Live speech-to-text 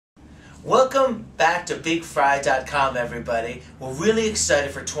Welcome back to BigFry.com, everybody. We're really excited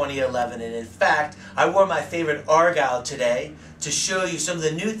for 2011, and in fact, I wore my favorite Argyle today to show you some of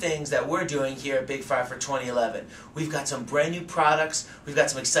the new things that we're doing here at Big Fry for 2011. We've got some brand new products, we've got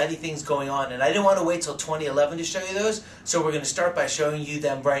some exciting things going on, and I didn't want to wait till 2011 to show you those, so we're going to start by showing you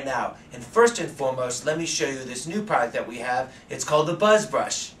them right now. And first and foremost, let me show you this new product that we have. It's called the Buzz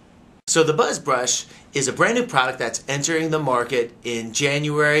Brush. So the Buzz Brush is a brand new product that's entering the market in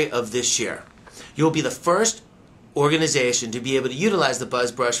January of this year. You'll be the first organization to be able to utilize the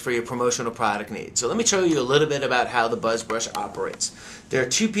Buzz Brush for your promotional product needs. So let me show you a little bit about how the Buzz Brush operates. There are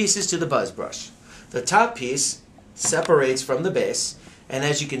two pieces to the Buzz Brush. The top piece separates from the base, and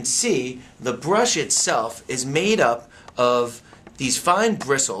as you can see, the brush itself is made up of these fine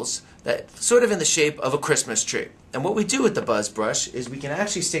bristles that sort of in the shape of a Christmas tree. And what we do with the Buzz Brush is we can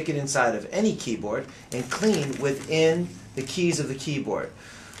actually stick it inside of any keyboard and clean within the keys of the keyboard.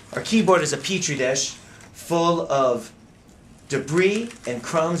 Our keyboard is a petri dish full of debris and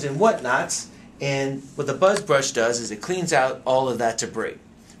crumbs and whatnots, and what the Buzz Brush does is it cleans out all of that debris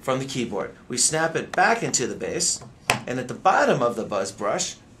from the keyboard. We snap it back into the base, and at the bottom of the Buzz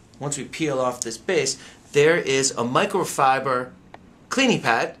Brush, once we peel off this base, there is a microfiber cleaning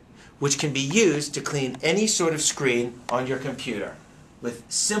pad which can be used to clean any sort of screen on your computer. With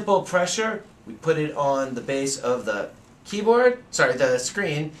simple pressure, we put it on the base of the the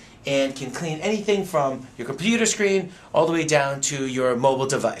screen, and can clean anything from your computer screen all the way down to your mobile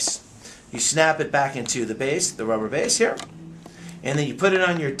device. You snap it back into the base, the rubber base here, and then you put it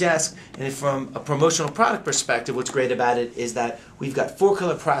on your desk, and from a promotional product perspective, what's great about it is that we've got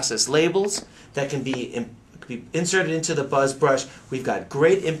 4-color process labels that can be inserted into the Buzz Brush. We've got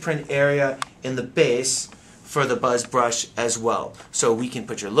great imprint area in the base for the Buzz Brush as well. So we can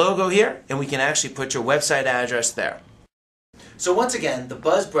put your logo here, and we can actually put your website address there. So once again, the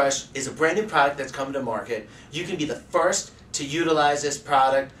Buzz Brush is a brand new product that's come to market. You can be the first to utilize this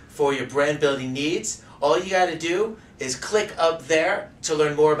product for your brand building needs. All you got to do is click up there to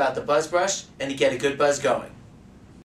learn more about the Buzz Brush and to get a good buzz going.